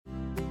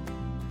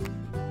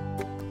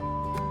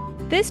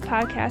This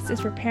podcast is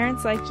for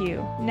parents like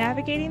you,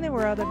 navigating the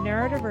world of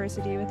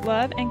neurodiversity with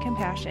love and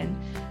compassion.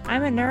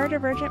 I'm a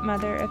neurodivergent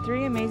mother of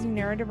 3 amazing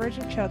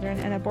neurodivergent children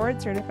and a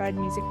board-certified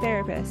music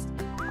therapist.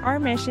 Our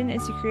mission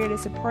is to create a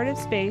supportive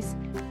space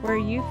where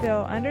you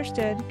feel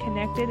understood,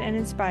 connected, and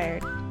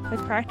inspired.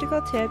 With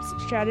practical tips,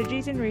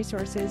 strategies, and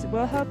resources,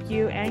 we'll help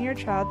you and your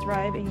child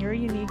thrive in your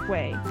unique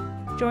way.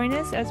 Join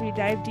us as we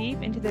dive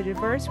deep into the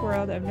diverse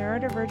world of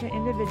neurodivergent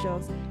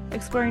individuals,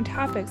 exploring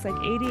topics like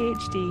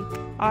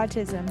ADHD,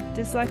 autism,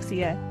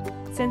 dyslexia,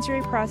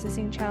 sensory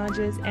processing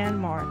challenges, and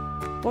more.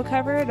 We'll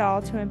cover it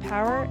all to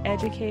empower,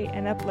 educate,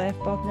 and uplift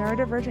both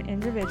neurodivergent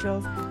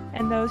individuals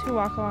and those who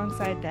walk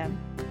alongside them.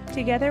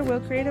 Together,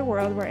 we'll create a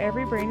world where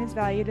every brain is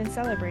valued and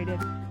celebrated.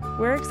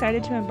 We're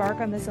excited to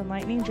embark on this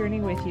enlightening journey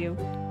with you.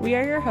 We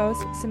are your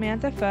hosts,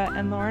 Samantha Foote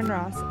and Lauren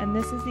Ross, and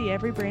this is the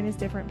Every Brain is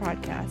Different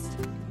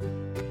podcast.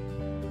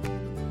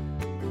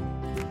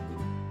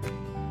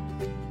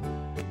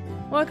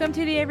 Welcome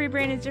to the Every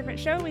Brain is Different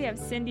show. We have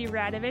Cyndy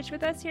Radovich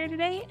with us here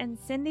today. And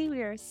Cyndy,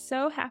 we are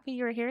so happy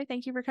you are here.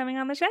 Thank you for coming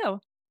on the show.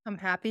 I'm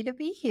happy to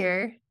be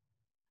here.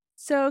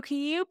 So can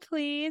you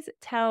please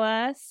tell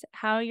us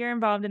how you're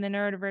involved in the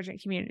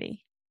neurodivergent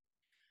community?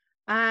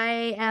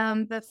 I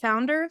am the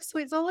founder of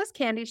Sweet Zola's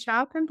Candy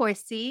Shop in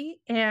Boise,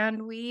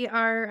 and we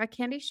are a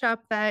candy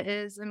shop that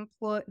is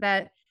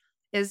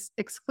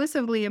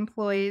exclusively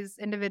employs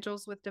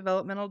individuals with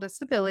developmental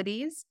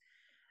disabilities.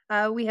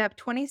 We have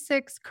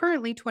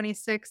currently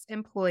 26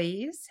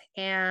 employees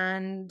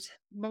and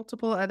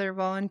multiple other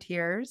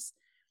volunteers.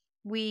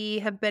 We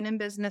have been in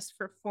business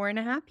for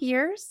 4.5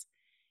 years,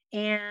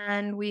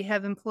 and we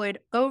have employed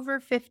over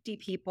 50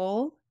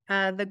 people.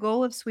 The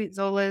goal of Sweet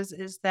Zola's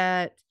is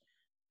that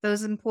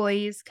those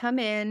employees come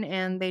in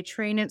and they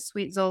train at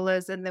Sweet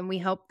Zola's, and then we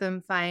help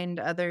them find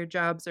other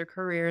jobs or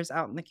careers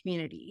out in the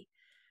community.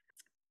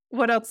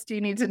 What else do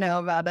you need to know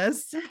about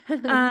us?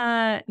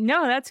 No,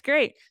 that's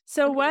great.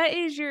 So Okay. what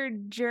is your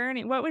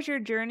journey? What was your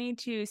journey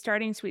to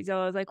starting Sweet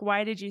Zola's? Like,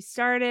 why did you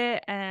start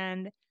it?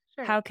 And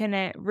Sure. how can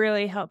it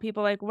really help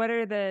people? Like, what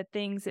are the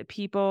things that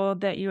people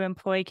that you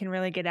employ can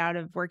really get out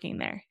of working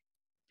there?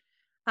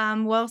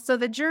 So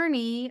the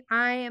journey,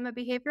 I am a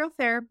behavioral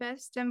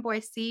therapist in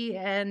Boise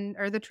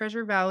or the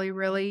Treasure Valley,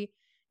 really.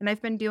 And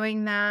I've been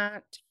doing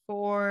that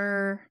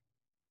for,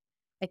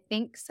 I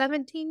think,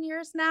 17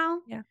 years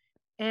now. Yeah.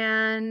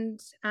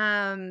 And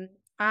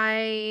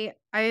I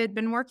had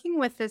been working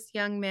with this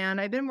young man.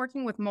 I've been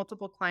working with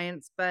multiple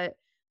clients, but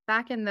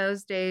back in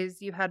those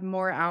days, you had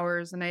more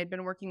hours, and I had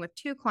been working with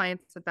 2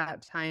 clients at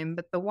that time.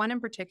 But the one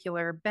in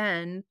particular,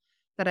 Ben,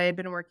 that I had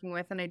been working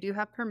with, and I do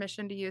have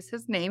permission to use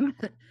his name.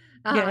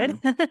 Good.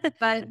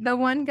 But the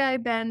one guy,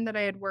 Ben, that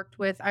I had worked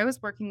with, I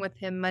was working with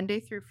him Monday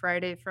through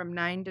Friday from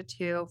 9 to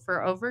 2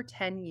 for over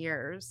 10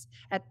 years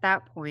at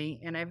that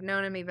point, and I've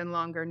known him even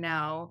longer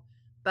now.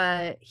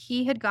 But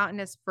he had gotten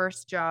his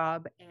first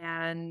job,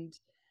 and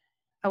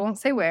I won't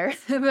say where,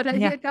 but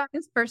he had gotten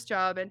his first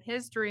job, and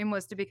his dream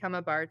was to become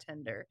a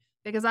bartender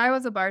because I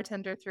was a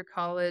bartender through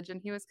college,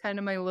 and he was kind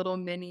of my little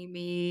mini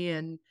me.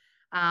 And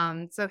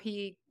so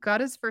he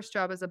got his first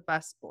job as a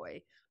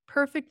busboy,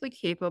 perfectly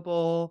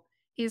capable.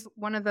 He's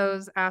one of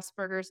those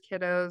Asperger's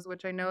kiddos,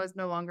 which I know is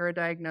no longer a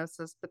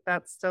diagnosis, but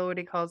that's still what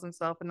he calls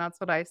himself, and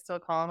that's what I still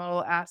call him, a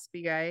little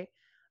Aspie guy.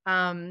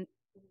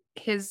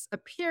 His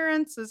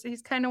appearance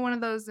he's kind of one of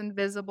those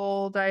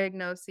invisible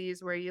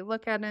diagnoses where you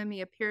look at him,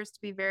 he appears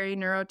to be very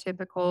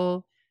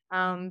neurotypical,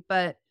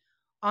 but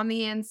on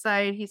the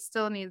inside, he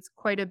still needs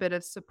quite a bit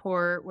of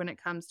support when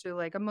it comes to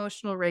like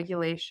emotional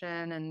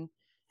regulation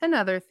and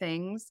other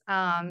things.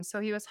 So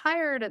he was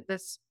hired at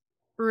this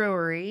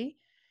brewery,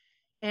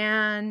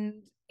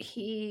 and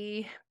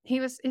he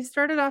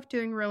started off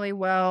doing really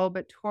well,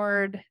 but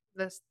toward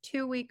this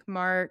 2-week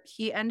mark,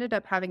 he ended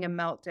up having a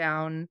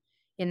meltdown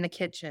in the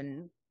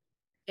kitchen.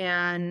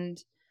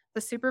 And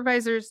the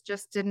supervisors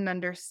just didn't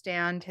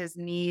understand his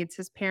needs.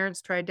 His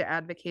parents tried to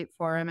advocate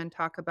for him and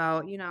talk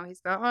about, he's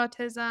got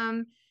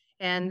autism,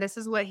 and this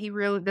is what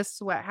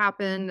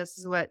happened. This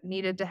is what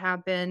needed to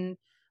happen.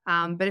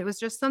 But it was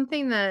just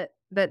something that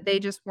they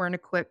just weren't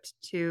equipped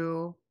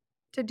to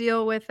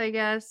deal with, I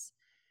guess.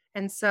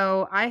 And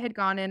so I had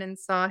gone in and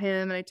saw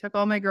him, and I took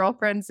all my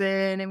girlfriends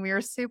in, and we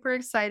were super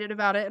excited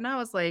about it. And I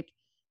was like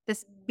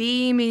this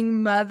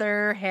beaming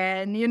mother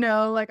hen,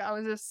 like I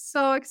was just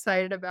so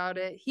excited about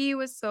it. He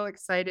was so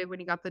excited when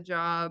he got the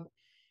job,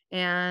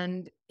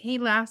 and he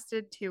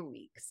lasted 2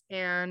 weeks.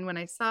 And when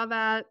I saw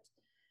that,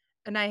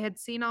 and I had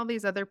seen all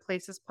these other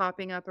places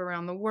popping up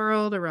around the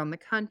world, around the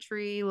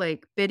country,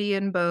 like Biddy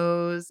and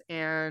Bo's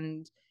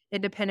and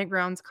Independent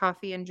Grounds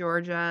Coffee in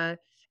Georgia,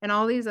 and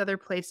all these other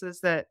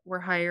places that were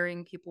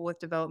hiring people with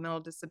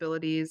developmental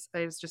disabilities,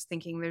 I was just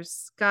thinking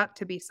there's got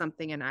to be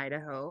something in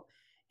Idaho.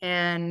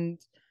 And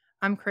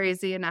I'm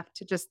crazy enough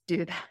to just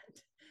do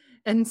that.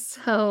 And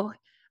so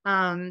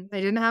I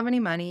didn't have any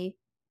money,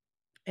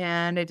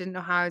 and I didn't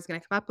know how I was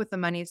going to come up with the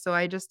money. So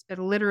I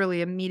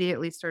literally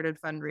immediately started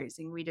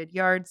fundraising. We did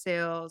yard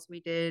sales. We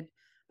did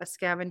a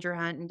scavenger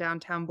hunt in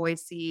downtown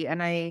Boise,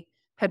 and I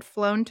had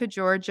flown to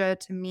Georgia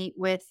to meet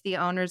with the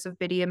owners of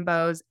Biddy and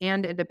Bowes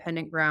and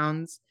Independent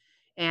Grounds.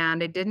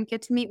 And I didn't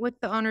get to meet with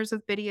the owners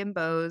of Biddy and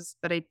Bowes,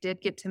 but I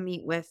did get to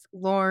meet with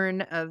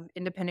Lauren of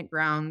Independent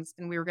Grounds,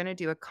 and we were going to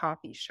do a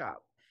coffee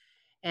shop.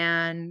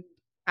 And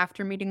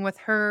after meeting with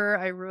her,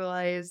 I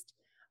realized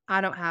I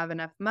don't have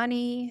enough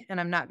money and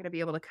I'm not going to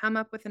be able to come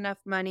up with enough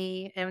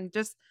money. And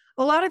just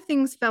a lot of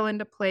things fell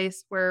into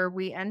place where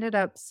we ended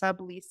up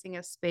subleasing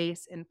a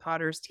space in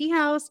Potter's Tea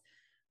House.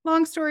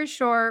 Long story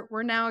short,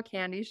 we're now a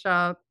candy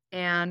shop.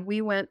 And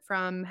we went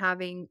from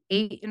having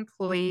 8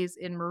 employees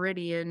in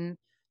Meridian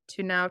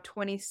to now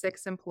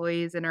 26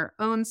 employees in our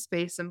own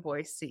space in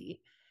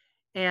Boise.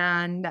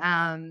 And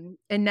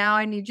now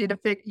I need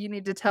you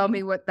need to tell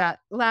me what that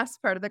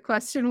last part of the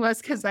question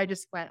was because I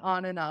just went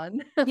on and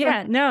on.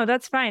 Yeah, no,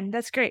 that's fine.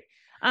 That's great.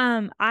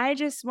 I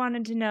just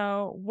wanted to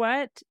know,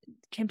 what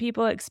can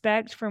people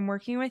expect from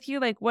working with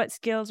you? Like, what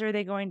skills are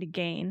they going to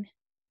gain?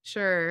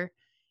 Sure.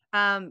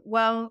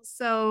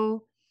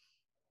 So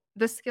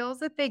the skills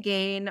that they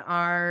gain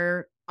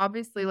are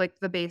obviously like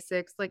the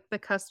basics, like the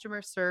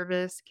customer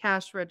service,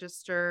 cash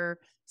register,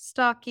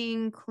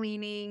 stocking,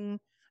 cleaning.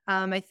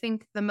 I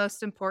think the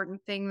most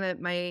important thing that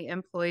my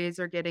employees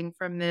are getting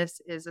from this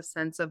is a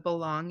sense of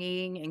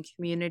belonging and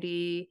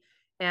community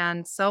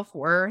and self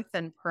worth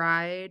and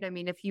pride. I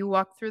mean, if you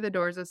walk through the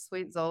doors of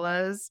Sweet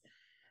Zola's,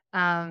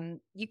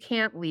 you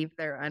can't leave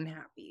there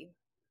unhappy.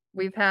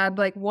 We've had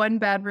like one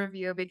bad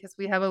review because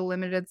we have a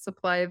limited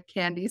supply of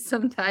candy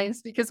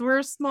sometimes because we're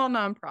a small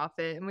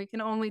nonprofit and we can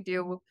only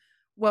do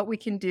what we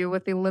can do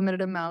with the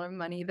limited amount of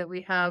money that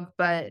we have.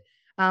 But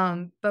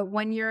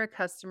when you're a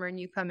customer and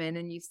you come in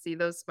and you see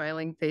those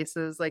smiling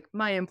faces, like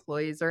my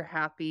employees are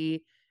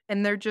happy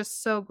and they're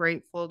just so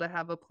grateful to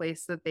have a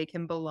place that they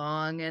can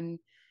belong and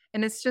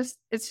it's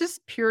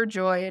just pure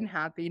joy and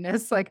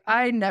happiness. Like,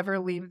 I never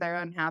leave there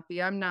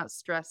unhappy. I'm not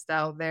stressed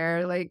out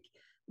there. Like,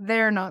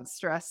 they're not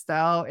stressed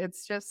out.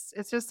 It's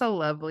just a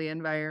lovely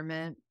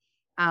environment.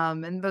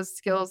 And those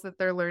skills that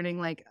they're learning,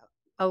 like,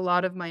 a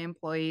lot of my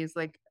employees,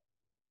 like,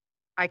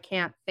 I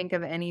can't think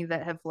of any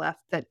that have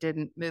left that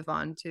didn't move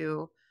on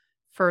to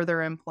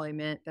further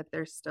employment that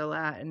they're still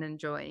at and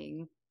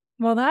enjoying.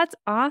 Well, that's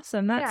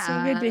awesome. That's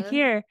so good to Yeah.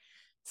 hear. Yeah.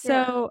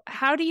 So,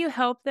 how do you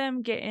help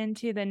them get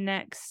into the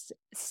next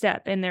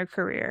step in their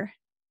career?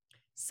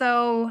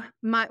 So,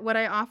 my what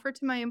I offer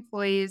to my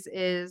employees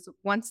is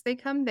once they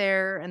come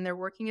there and they're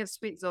working at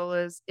Sweet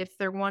Zola's, if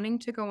they're wanting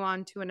to go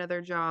on to another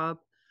job,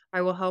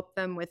 I will help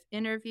them with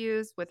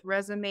interviews, with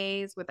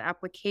resumes, with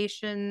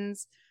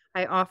applications.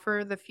 I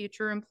offer the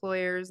future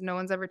employers, no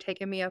one's ever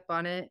taken me up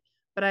on it,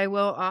 but I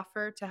will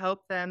offer to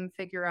help them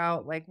figure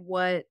out like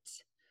what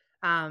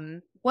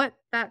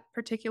that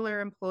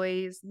particular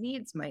employee's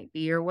needs might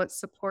be or what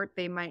support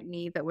they might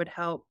need that would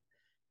help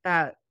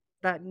that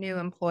that new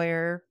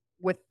employer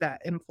with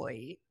that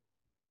employee.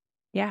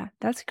 Yeah,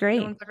 that's No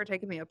great. one's ever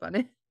taken me up on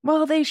it.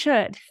 Well, they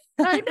should.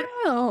 I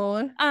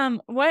know.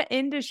 What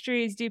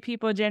industries do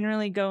people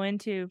generally go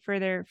into for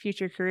their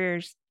future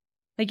careers?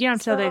 Like, you don't have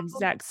to tell the So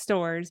exact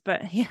stores,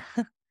 but yeah.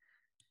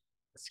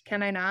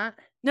 can I not?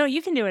 No,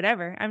 you can do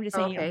whatever. I'm just Oh,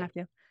 saying you don't okay. have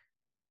to.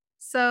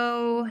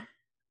 So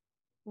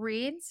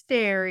Reed's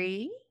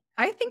Dairy,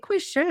 I think we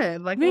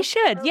should, like, We let's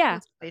should, throw yeah.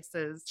 those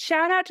places.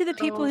 Shout out to the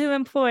people So who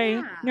employ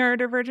yeah,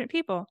 neurodivergent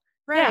people.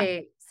 Yeah.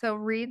 right. So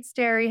Reed's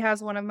Dairy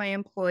has one of my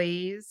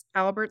employees.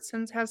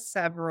 Albertsons has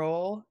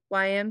several.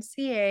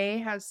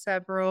 YMCA has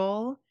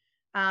several.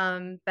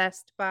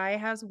 Best Buy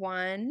has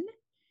one.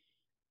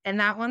 And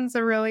that one's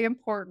a really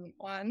important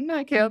one.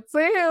 I can't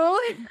say who.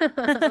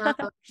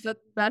 But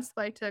Best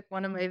Buy took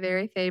one of my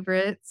very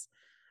favorites.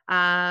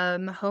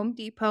 Home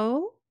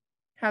Depot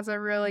has a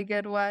really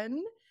good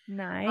one.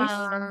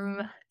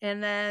 Nice.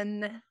 And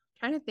then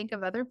trying to think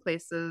of other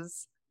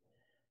places.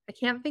 I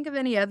can't think of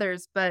any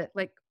others, but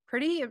like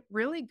pretty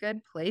really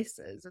good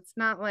places. It's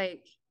not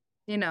like,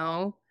 you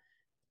know,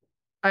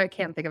 I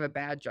can't think of a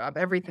bad job.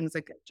 Everything's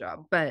a good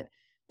job, but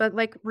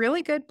like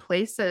really good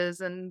places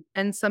and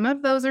some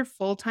of those are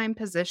full-time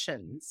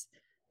positions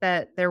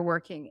that they're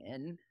working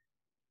in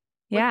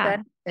with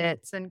Yeah.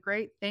 benefits and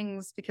great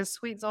things because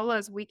Sweet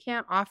Zola's, we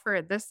can't offer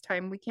at this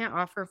time, we can't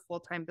offer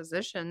full-time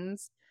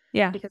positions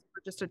Yeah. because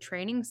we're just a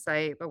training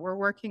site, but we're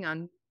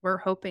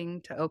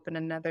hoping to open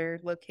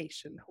another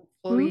location,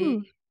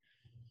 Ooh.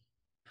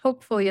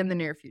 hopefully in the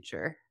near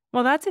future.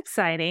 Well, that's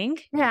exciting.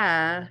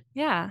 Yeah.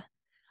 Yeah.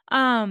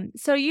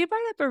 So you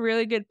brought up a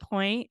really good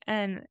point,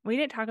 and we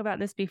didn't talk about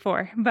this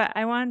before, but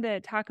I wanted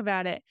to talk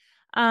about it.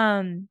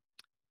 Um,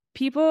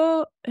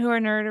 People who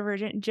are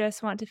neurodivergent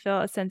just want to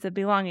feel a sense of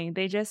belonging.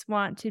 They just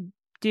want to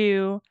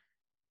do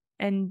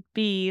and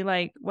be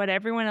like what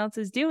everyone else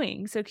is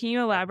doing. So can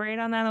you elaborate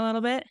on that a little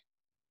bit?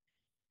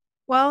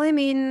 Well, I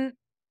mean,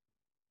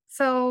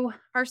 so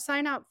our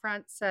sign out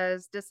front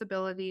says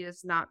disability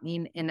does not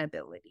mean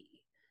inability.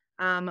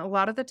 A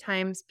lot of the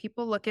times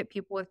people look at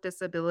people with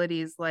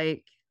disabilities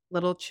like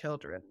little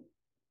children.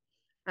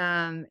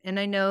 And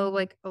I know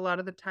like a lot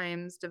of the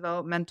times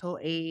developmental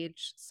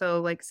age, so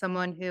like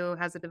someone who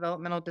has a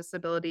developmental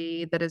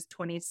disability that is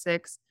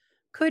 26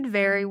 could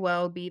very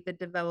well be the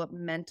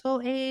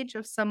developmental age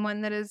of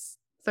someone that is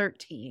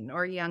 13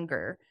 or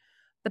younger.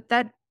 But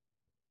that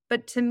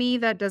but to me,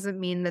 that doesn't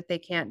mean that they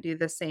can't do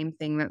the same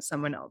thing that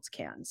someone else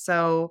can.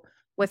 So,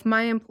 with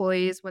my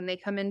employees, when they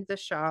come into the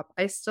shop,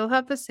 I still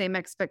have the same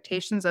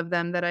expectations of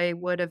them that I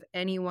would of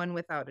anyone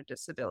without a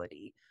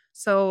disability.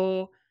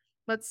 So,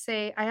 let's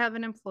say I have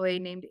an employee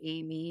named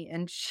Amy,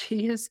 and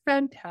she is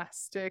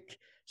fantastic.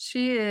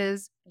 She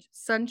is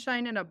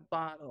sunshine in a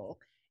bottle.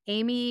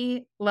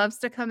 Amy loves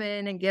to come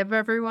in and give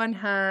everyone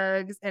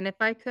hugs. And if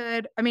I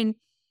could, I mean,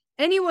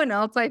 anyone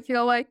else, I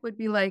feel like, would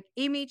be like,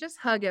 "Amy, just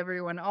hug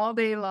everyone all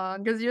day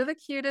long because 'cause you're the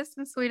cutest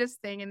and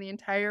sweetest thing in the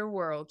entire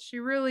world." She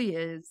really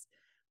is.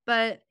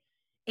 But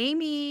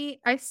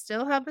Amy, I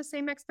still have the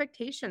same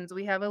expectations.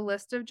 We have a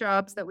list of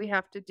jobs that we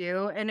have to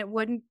do, and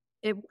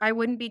I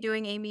wouldn't be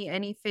doing Amy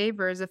any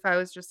favors if I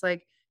was just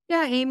like,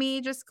 "Yeah,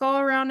 Amy, just go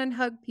around and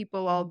hug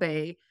people all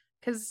day,"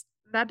 because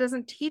that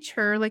doesn't teach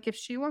her, like, if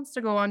she wants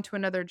to go on to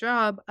another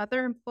job,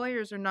 other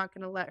employers are not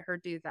gonna let her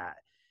do that.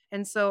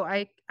 And so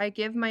I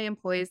give my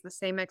employees the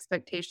same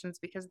expectations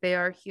because they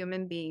are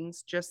human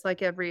beings just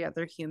like every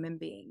other human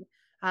being.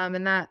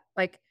 And that,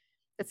 like,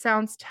 it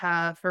sounds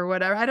tough or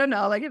whatever. I don't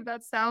know, like, if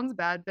that sounds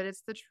bad, but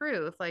it's the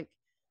truth. Like,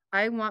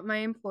 I want my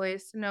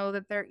employees to know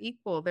that they're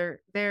equal.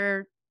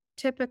 They're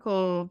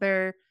typical.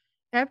 They're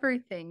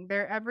everything.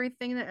 They're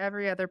everything that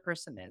every other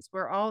person is.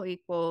 We're all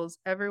equals.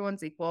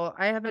 Everyone's equal.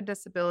 I have a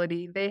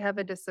disability. They have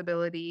a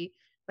disability.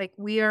 Like,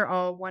 we are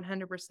all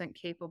 100%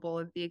 capable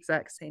of the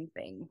exact same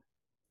thing.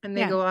 And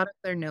they Yeah, go out of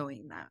there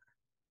knowing that.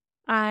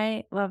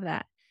 I love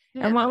that.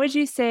 And what Yeah. would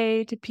you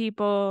say to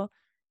people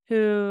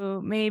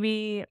who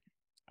maybe,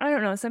 I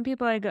don't know, some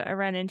people I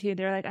run into,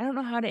 they're like, "I don't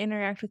know how to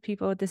interact with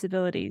people with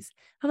disabilities."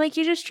 I'm like,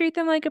 "You just treat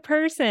them like a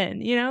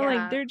person, you know,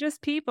 like, Yeah. they're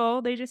just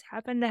people, they just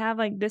happen to have,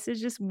 like, this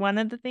is just one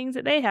of the things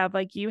that they have,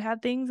 like, you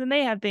have things and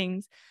they have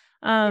things."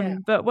 Yeah.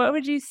 But what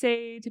would you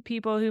say to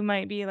people who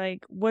might be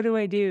like, "What do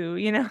I do?"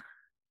 You know?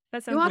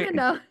 That You sounds wanna weird.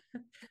 know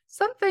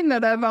something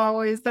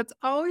that's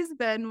always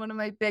been one of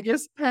my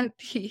biggest pet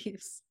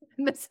peeves,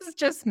 and this is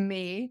just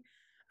me.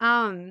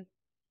 Um,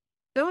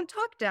 don't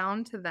talk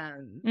down to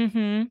them.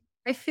 Mhm.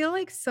 I feel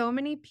like so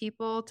many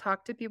people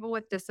talk to people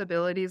with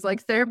disabilities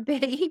like they're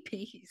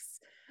babies.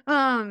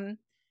 Um,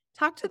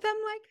 Talk to them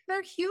like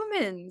they're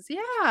humans.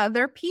 Yeah,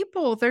 they're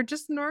people. They're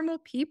just normal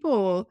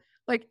people.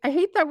 Like, I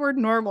hate that word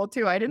normal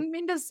too. I didn't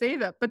mean to say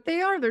that, but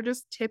they are. They're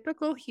just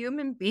typical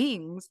human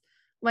beings.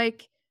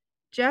 Like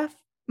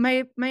Jeff,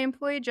 my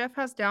employee Jeff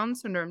has Down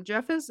syndrome.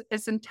 Jeff is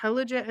as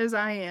intelligent as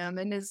I am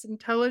and as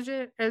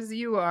intelligent as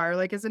you are,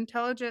 like as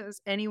intelligent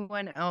as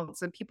anyone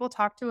else. And people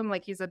talk to him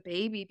like he's a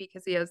baby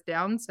because he has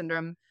Down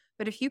syndrome.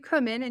 But if you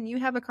come in and you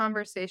have a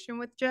conversation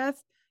with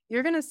Jeff,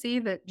 you're gonna see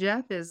that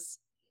Jeff is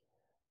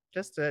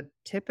just a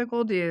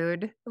typical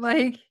dude.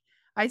 Like,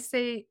 I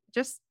say,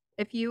 just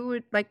if you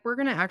would like, we're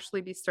gonna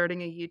actually be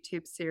starting a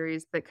YouTube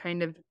series that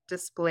kind of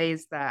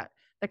displays that,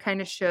 that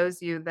kind of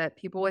shows you that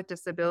people with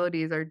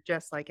disabilities are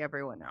just like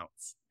everyone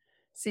else.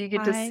 So you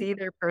get to I see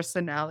their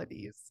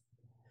personalities.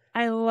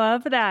 I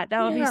love that.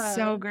 That would be Yeah,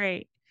 so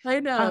great. I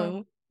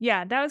know.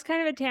 Yeah, that was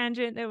kind of a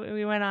tangent that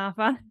we went off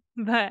on,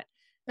 but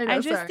I I know,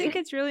 just think sorry.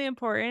 it's really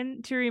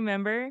important to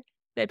remember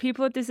that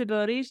people with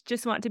disabilities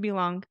just want to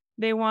belong.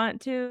 They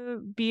want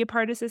to be a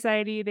part of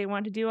society, they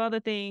want to do all the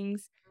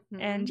things,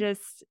 and Mhm.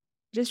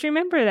 just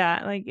remember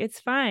that, like, it's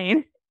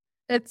fine.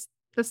 It's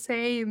the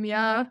same,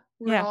 yeah.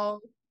 We're Yeah,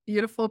 all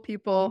beautiful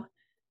people,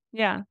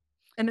 yeah.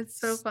 and it's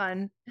so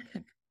fun.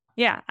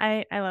 Yeah,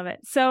 I love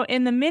it. So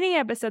in the mini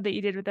episode that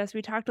you did with us,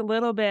 we talked a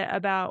little bit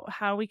about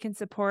how we can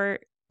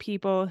support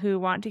people who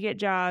want to get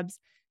jobs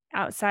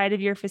outside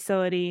of your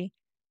facility.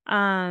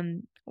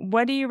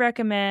 What do you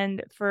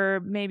recommend for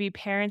maybe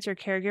parents or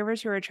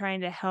caregivers who are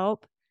trying to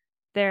help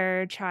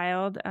their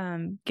child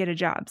get a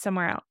job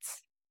somewhere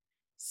else?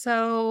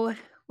 So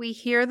we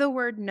hear the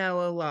word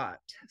no a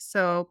lot.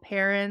 So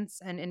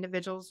parents and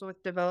individuals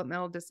with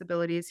developmental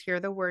disabilities hear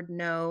the word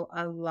no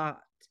a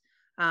lot,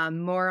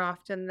 more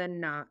often than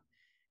not.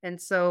 And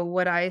so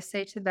what I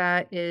say to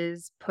that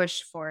is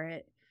push for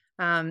it.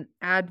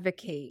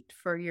 Advocate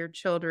for your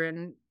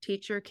children.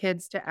 Teach your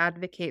kids to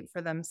advocate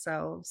for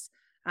themselves.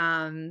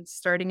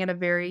 Starting at a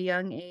very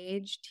young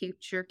age,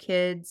 teach your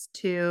kids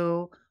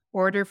to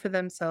order for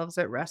themselves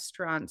at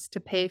restaurants, to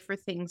pay for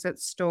things at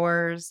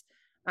stores,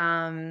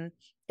 um,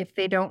 if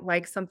they don't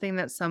like something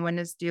that someone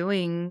is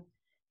doing,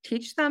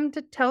 teach them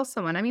to tell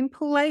someone. I mean,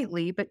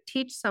 politely, but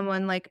teach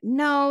someone like,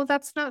 no,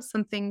 that's not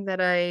something that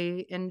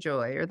I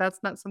enjoy, or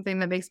that's not something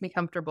that makes me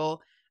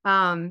comfortable.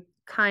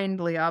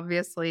 Kindly,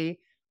 obviously,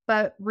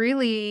 but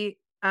really,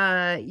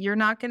 you're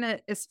not gonna,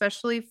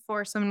 especially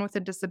for someone with a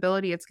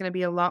disability, it's gonna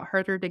be a lot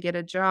harder to get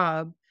a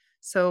job.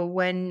 So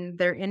when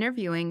they're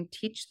interviewing,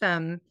 teach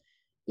them,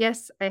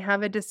 yes, I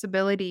have a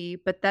disability,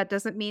 but that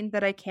doesn't mean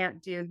that I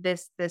can't do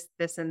this, this,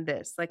 this, and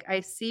this. Like, I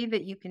see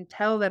that you can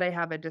tell that I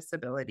have a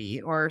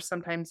disability, or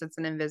sometimes it's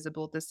an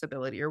invisible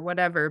disability or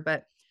whatever.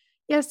 But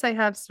yes, I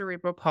have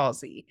cerebral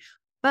palsy.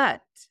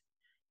 But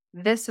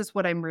this is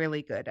what I'm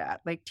really good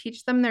at. Like,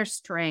 teach them their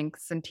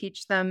strengths and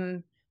teach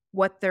them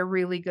what they're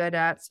really good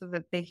at so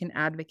that they can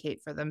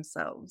advocate for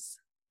themselves.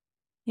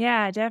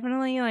 Yeah,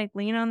 definitely, like,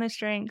 lean on the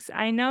strengths.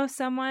 I know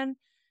someone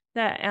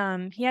that,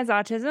 he has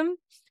autism,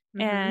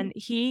 Mhm. and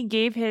he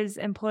gave his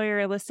employer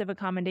a list of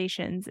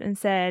accommodations and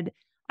said,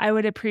 "I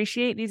would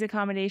appreciate these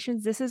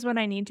accommodations. This is what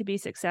I need to be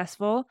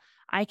successful.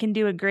 I can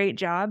do a great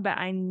job, but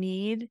I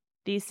need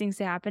these things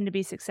to happen to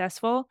be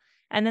successful."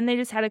 And then they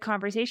just had a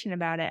conversation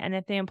about it, and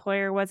if the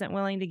employer wasn't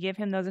willing to give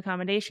him those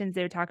accommodations,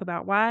 they would talk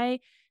about why,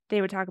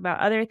 they would talk about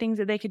other things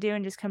that they could do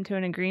and just come to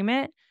an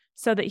agreement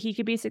so that he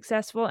could be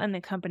successful and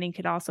the company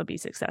could also be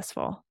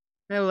successful.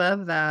 I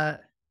love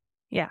that.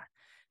 Yeah.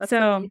 That's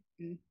So,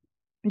 amazing.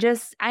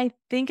 just I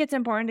think it's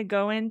important to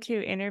go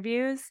into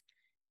interviews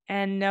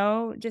and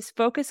know just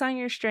focus on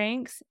your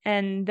strengths,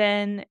 and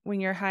then when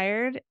you're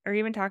hired or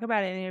even talk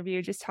about it in an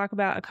interview, just talk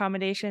about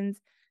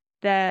accommodations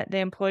that the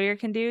employer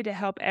can do to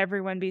help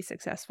everyone be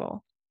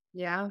successful.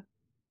 Yeah,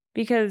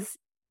 Because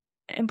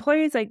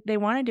employees, like, they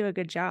wanna do a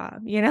good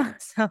job, you know?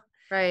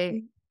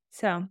 right.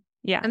 So,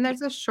 yeah. And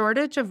there's a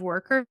shortage of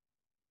workers,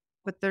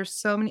 but there's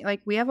so many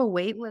like, we have a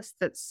wait list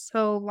that's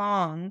so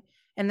long,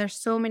 and there's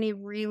so many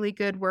really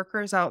good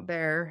workers out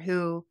there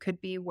who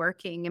could be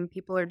working, and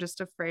people are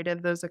just afraid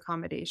of those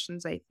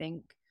accommodations, I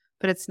think.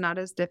 But it's not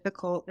as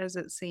difficult as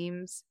it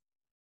seems.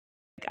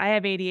 I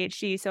have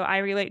ADHD, so I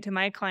relate to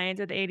my clients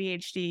with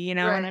ADHD, and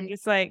I'm Right.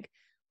 just like,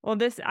 well,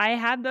 I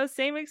had those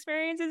same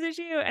experiences as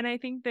you. And I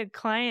think the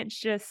clients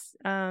just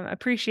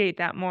appreciate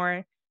that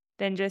more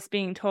than just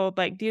being told,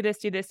 like, do this,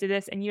 do this, do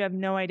this, and you have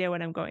no idea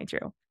what I'm going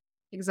through.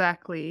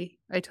 Exactly.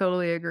 I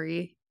totally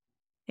agree.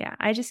 Yeah,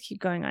 I just keep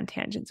going on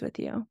tangents with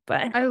you,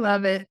 but I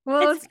love it.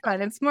 Well, it's it's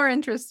fun. It's more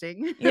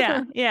interesting.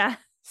 yeah, yeah.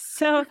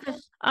 So,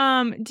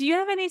 do you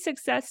have any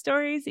success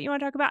stories that you want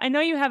to talk about? I know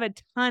you have a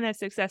ton of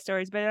success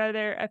stories, but are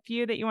there a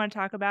few that you want to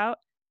talk about?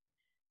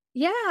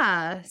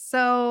 Yeah.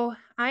 So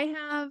I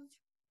have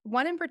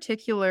one in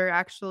particular,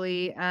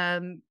 actually.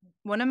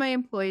 One of my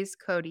employees,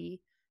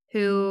 Cody,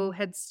 who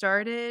had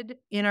started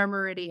in our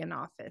Meridian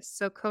office.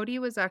 So Cody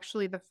was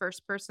actually the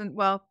first person.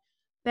 Well,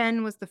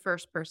 Ben was the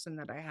first person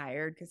that I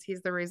hired because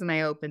he's the reason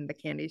I opened the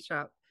candy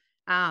shop.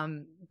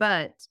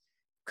 But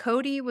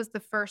Cody was the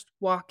first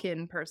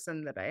walk-in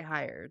person that I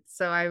hired.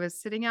 So I was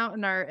sitting out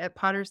in our at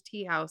Potter's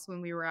Tea House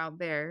when we were out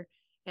there,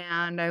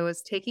 and I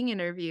was taking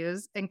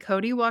interviews, and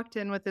Cody walked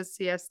in with his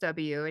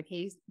CSW, and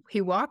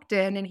he walked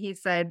in and he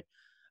said,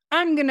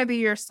 "I'm gonna be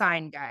your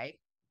sign guy."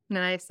 And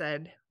I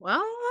said,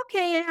 "Well,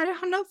 okay, I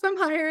don't know if I'm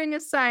hiring a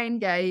sign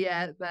guy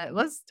yet, but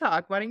let's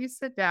talk. Why don't you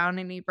sit down?"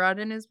 And he brought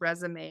in his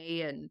resume,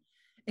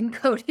 and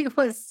Cody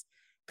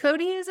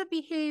is a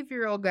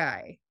behavioral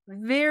guy,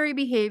 very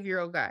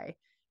behavioral guy.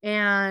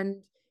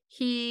 And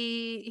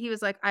he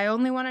was like, "I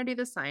only want to do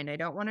the sign. I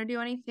don't want to do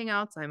anything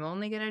else. I'm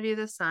only going to do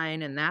the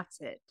sign and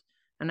that's it."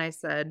 And I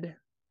said,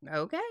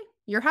 "Okay,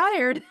 you're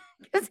hired."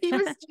 Because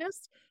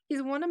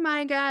he's one of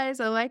my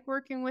guys. I like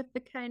working with the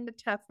kind of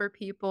tougher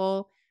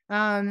people. So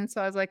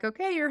I was like,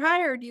 "Okay, you're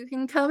hired. You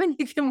can come and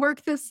you can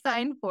work this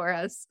sign for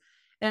us."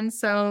 And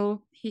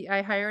so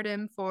I hired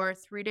him for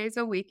 3 days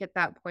a week at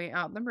that point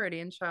out in the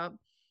Meridian shop.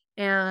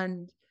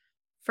 And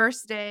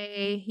first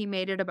day, he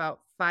made it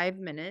about 5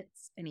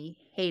 minutes and he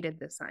hated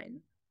the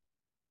sign.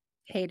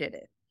 Hated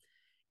it.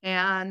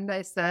 And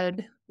I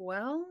said,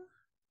 "Well,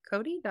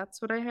 Cody,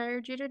 that's what I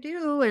hired you to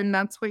do, and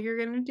that's what you're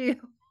gonna do."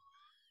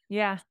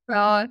 Yeah.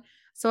 Uh,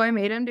 so I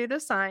made him do the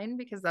sign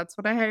because that's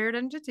what I hired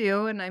him to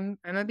do, and I'm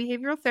a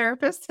behavioral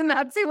therapist, and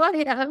that's who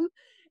I am.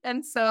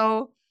 And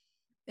so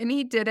and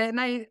he did it,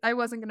 and I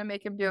wasn't gonna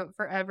make him do it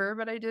forever,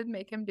 but I did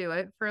make him do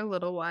it for a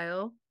little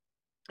while.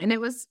 And it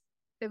was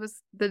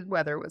the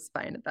weather was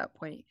fine at that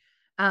point.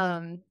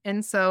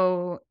 And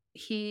so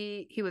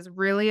he was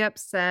really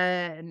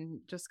upset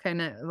and just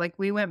kinda like,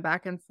 we went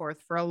back and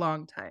forth for a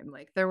long time.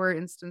 Like, there were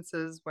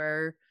instances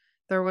where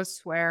there was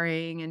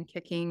swearing and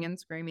kicking and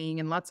screaming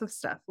and lots of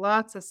stuff,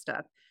 lots of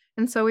stuff.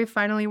 And so we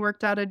finally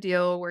worked out a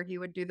deal where he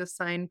would do the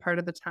sign part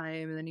of the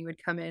time, and then he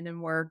would come in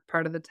and work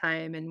part of the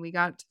time, and we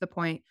got to the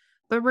point.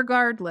 But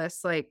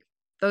regardless, like,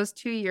 those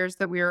 2 years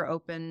that we were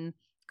open,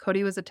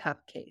 Cody was a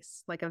tough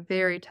case, like a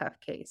very tough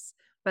case,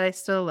 but I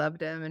still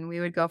loved him, and we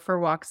would go for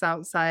walks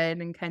outside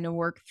and kinda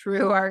work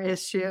through our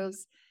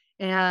issues.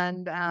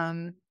 And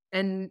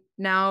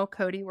now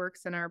Cody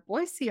works in our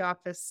Boise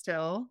office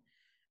still,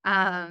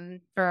 for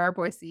our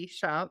Boise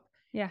shop.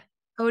 Yeah.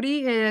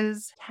 Cody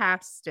is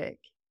fantastic.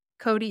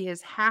 Cody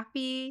is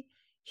happy.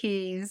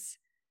 He's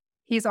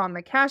he's on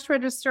the cash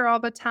register all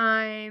the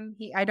time.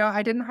 I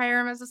didn't hire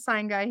him as a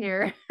sign guy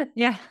here.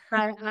 Yeah.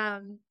 But,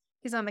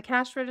 he's on the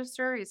cash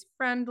register, he's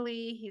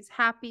friendly, he's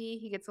happy,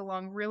 he gets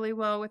along really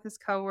well with his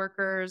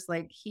coworkers,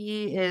 like,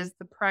 he is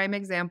the prime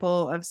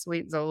example of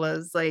sweet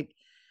Zolas, like,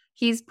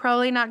 he's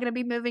probably not gonna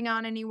be moving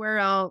on anywhere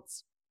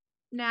else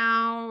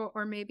now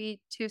or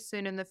maybe too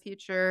soon in the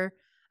future,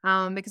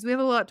 because we have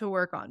a lot to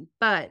work on,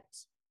 but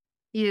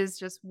he is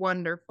just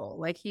wonderful,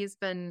 like, he's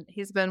been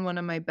one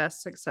of my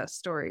best success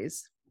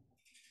stories.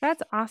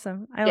 That's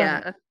awesome. I love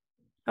it. Yeah.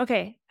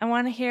 Okay, I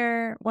want to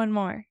hear one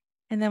more,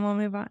 and then we'll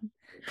move on.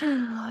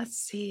 Let's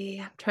see.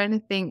 I'm trying to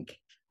think.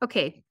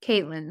 Okay,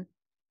 Caitlin.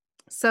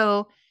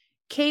 So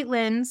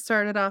Caitlin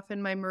started off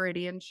in my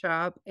Meridian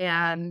shop,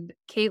 and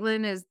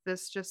Caitlin is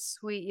this just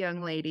sweet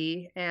young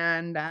lady,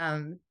 and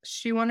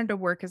she wanted to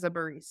work as a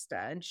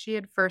barista, and she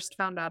had first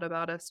found out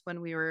about us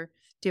when we were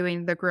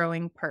doing the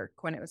Growing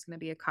Perk when it was going to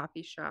be a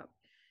coffee shop.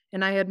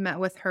 And I had met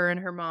with her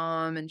and her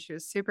mom, and she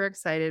was super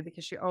excited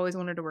because she always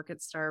wanted to work at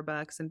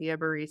Starbucks and be a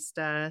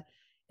barista,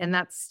 and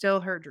that's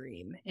still her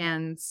dream.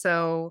 And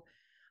so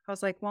I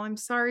was like, "Well, I'm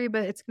sorry,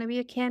 but it's going to be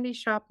a candy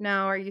shop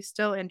now. Are you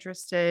still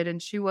interested?"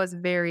 And she was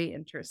very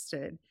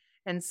interested.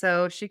 And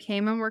so she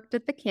came and worked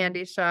at the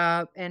candy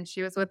shop, and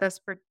she was with us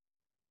for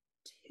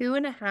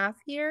 2.5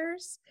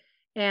 years.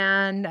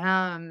 And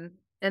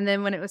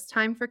then when it was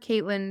time for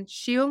Caitlin,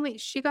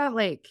 she got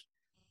like,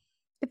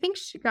 I think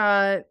she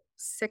got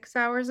 6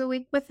 hours a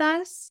week with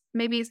us,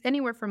 maybe it's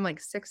anywhere from like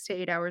 6 to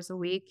 8 hours a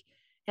week.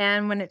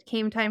 And when it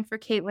came time for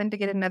Caitlin to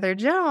get another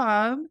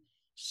job,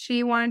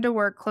 she wanted to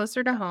work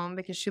closer to home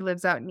because she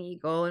lives out in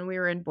Eagle and we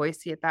were in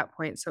Boise at that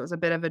point. So it was a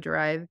bit of a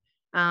drive.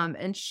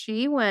 And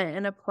she went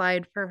and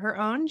applied for her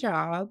own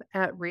job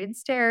at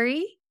Reed's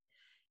Dairy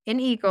in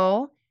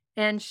Eagle,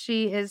 and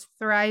she is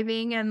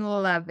thriving and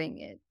loving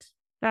it.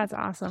 That's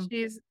awesome.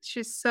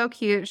 She's so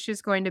cute.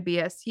 She's going to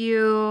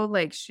BSU.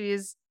 Like,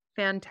 she's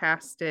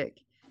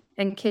fantastic.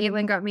 And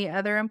Caitlin got me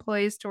other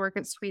employees to work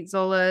at Sweet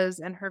Zola's,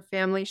 and her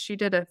family. She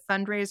did a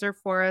fundraiser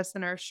for us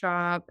in our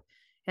shop,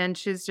 and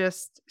she's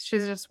just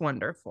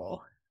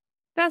wonderful.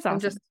 That's I'm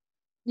awesome. just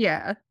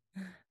yeah.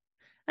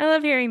 I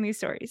love hearing these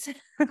stories.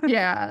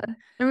 Yeah.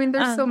 I mean,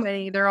 there's so Um,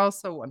 many. They're all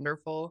so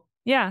wonderful.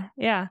 yeah,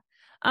 yeah.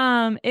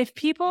 If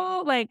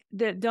people like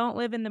that don't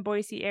live in the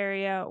Boise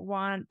area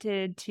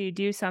wanted to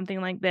do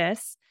something like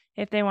this,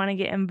 if they want to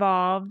get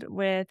involved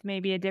with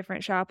maybe a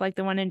different shop like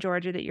the one in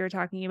Georgia that you were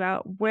talking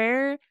about,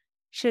 where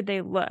should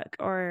they look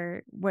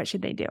or what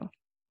should they do?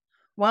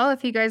 Well,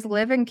 if you guys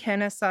live in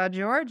Kennesaw,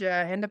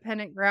 Georgia,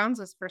 Independent Grounds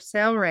is for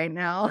sale right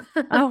now.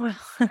 Oh,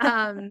 well.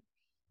 um,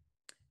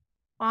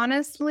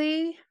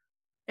 Honestly,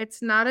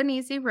 it's not an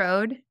easy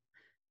road.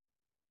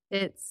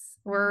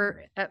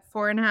 We're at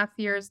 4.5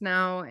 years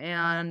now,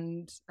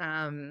 and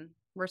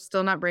we're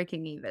still not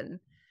breaking even.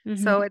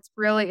 So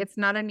Mhm. it's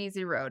not an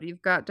easy road.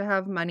 You've got to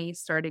have money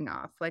starting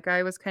off. Like,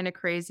 I was kind of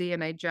crazy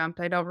and I jumped.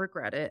 I don't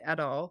regret it at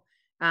all.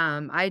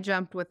 I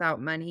jumped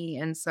without money,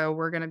 and so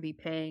we're gonna be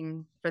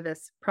paying for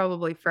this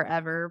probably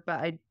forever.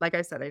 But like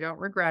I said, I don't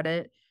regret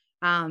it.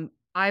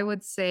 I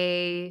would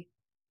say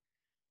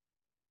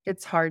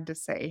it's hard to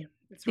say.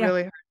 It's Yeah.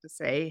 really hard to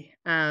say.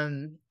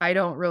 I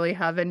don't really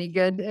have any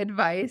good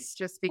advice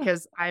just Yeah.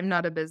 because I'm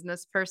not a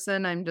business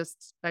person. I'm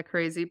just a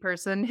crazy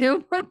person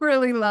who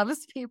really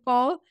loves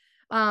people.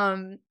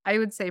 I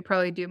would say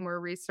probably do more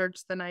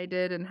research than I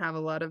did and have a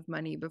lot of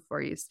money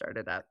before you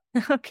started up.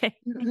 Okay.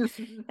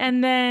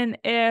 And then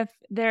if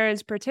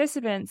there's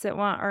participants that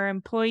want or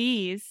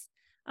employees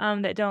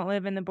that don't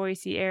live in the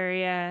Boise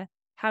area,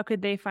 how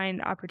could they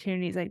find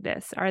opportunities like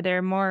this? Are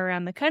there more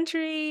around the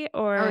country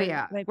Oh or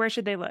yeah. like where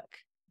should they look?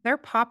 They're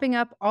popping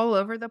up all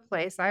over the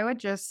place. I would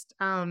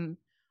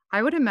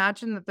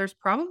imagine that there's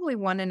probably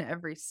one in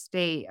every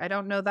state. I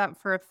don't know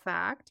that for a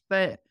fact,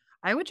 but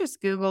I would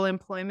just Google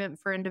employment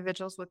for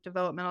individuals with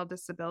developmental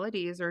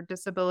disabilities or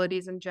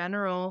disabilities in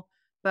general.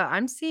 But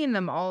I'm seeing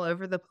them all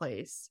over the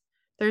place.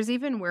 There's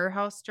even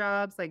warehouse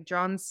jobs like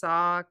John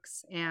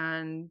Socks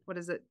and what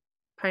is it?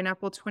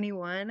 Pineapple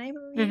 21, I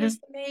believe Mhm. is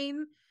the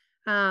name.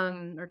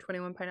 Or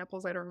 21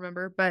 pineapples, I don't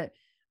remember. But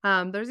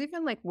there's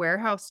even like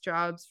warehouse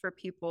jobs for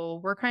people.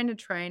 We're kind of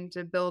trying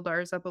to build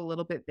ours up a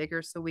little bit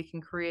bigger so we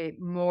can create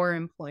more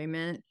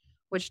employment,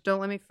 which don't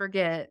let me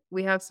forget,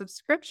 we have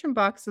subscription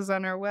boxes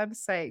on our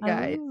website,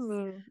 guys.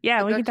 Oh, yeah,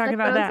 So we go can talk check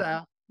about those that.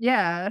 out.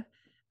 Yeah.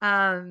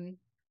 Um,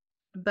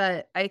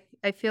 but I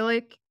feel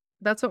like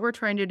that's what we're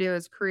trying to do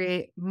is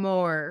create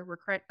more.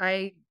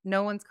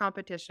 No one's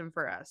competition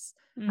for us.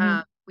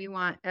 Mhm. We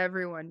want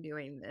everyone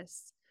doing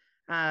this.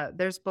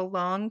 There's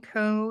Belong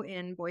Co.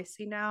 in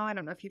Boise now. I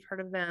don't know if you've heard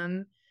of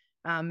them.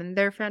 And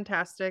they're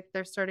fantastic.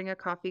 They're starting a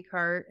coffee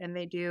cart and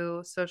they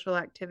do social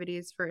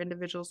activities for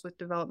individuals with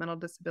developmental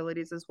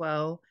disabilities as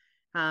well.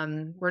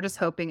 We're just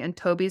hoping. And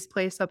Toby's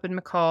Place up in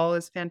McCall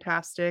is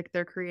fantastic.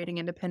 They're creating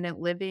independent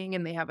living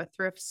and they have a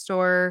thrift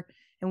store.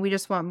 And we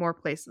just want more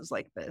places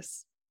like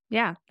this.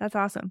 Yeah, that's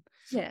awesome.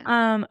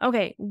 Yeah.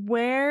 Okay,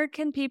 where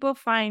can people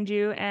find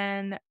you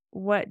and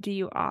what do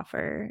you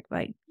offer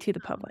like to the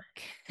public?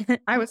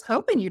 I was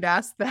hoping you'd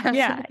ask that.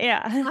 Yeah,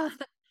 yeah. Uh,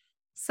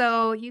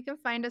 So you can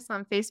find us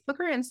on Facebook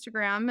or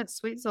Instagram at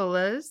Sweet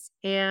Zolas,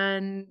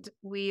 and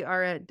we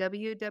are at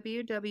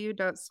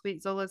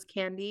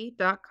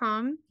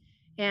www.sweetzolascandy.com.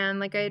 And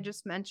like I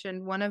just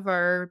mentioned, one of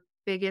our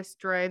biggest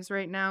drives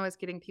right now is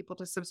getting people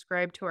to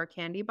subscribe to our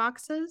candy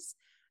boxes.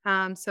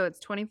 So it's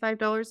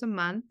 $25 a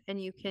month,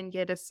 and you can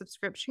get a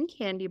subscription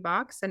candy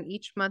box. And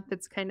each month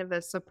it's kind of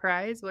a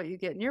surprise what you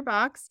get in your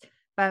box.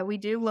 But we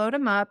do load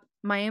them up.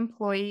 My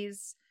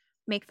employees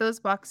make those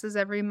boxes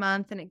every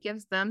month, and it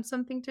gives them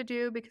something to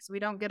do because we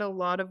don't get a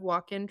lot of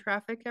walk-in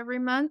traffic every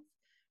month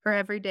or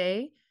every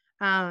day.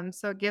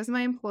 So it gives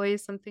my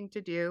employees something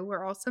to do.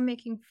 We're also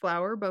making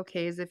flower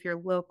bouquets if you're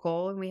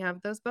local, and we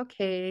have those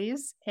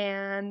bouquets,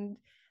 and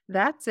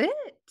that's it.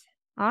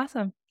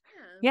 Awesome.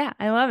 Yeah. Yeah,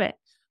 I love it.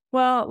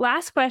 Well,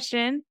 last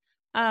question.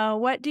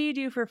 What do you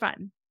do for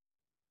fun?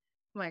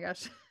 Oh my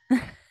gosh.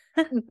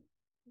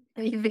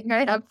 You think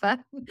I have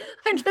fun?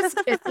 I'm just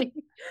kidding.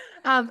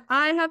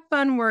 I have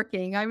fun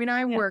working. I mean,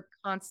 I Yeah. work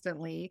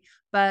constantly,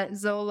 but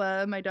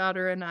Zola, my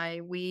daughter, and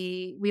I,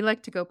 we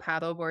like to go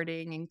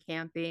paddleboarding and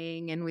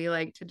camping, and we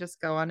like to just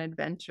go on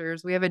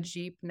adventures. We have a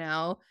Jeep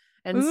now,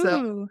 and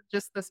so Ooh.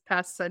 just this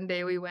past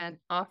Sunday we went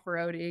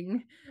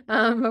off-roading.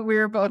 But we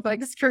were both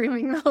like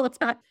screaming the whole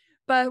time.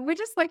 But we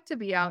just like to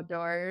be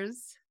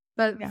outdoors.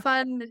 But Yeah.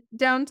 fun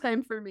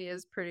downtime for me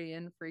is pretty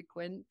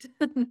infrequent.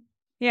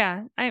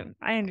 Yeah, I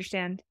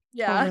understand.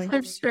 Yeah, Totally.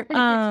 I'm sure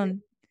you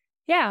do.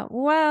 Yeah,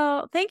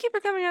 well, thank you for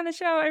coming on the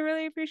show. I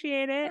really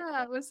appreciate it.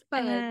 Yeah, it was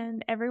fun.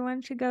 And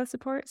everyone should go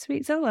support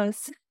Sweet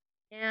Solos.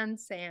 And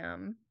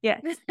Sam.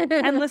 Yes.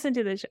 And listen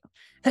to the show.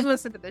 And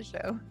listen to the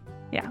show.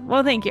 Yeah.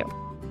 Well, thank you.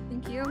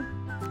 Thank you.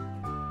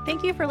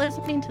 Thank you for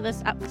listening to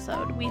this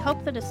episode. We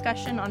hope the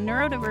discussion on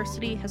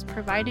neurodiversity has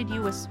provided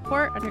you with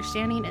support,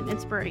 understanding, and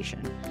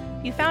inspiration.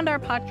 If you found our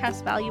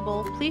podcast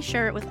valuable, please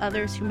share it with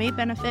others who may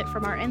benefit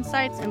from our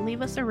insights and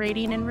leave us a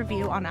rating and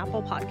review on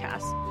Apple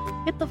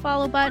Podcasts. Hit the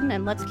follow button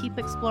and let's keep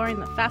exploring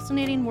the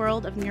fascinating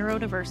world of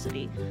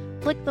neurodiversity.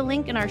 Click the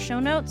link in our show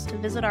notes to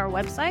visit our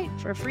website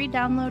for a free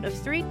download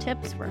of 3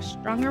 tips for a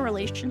stronger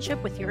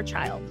relationship with your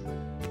child.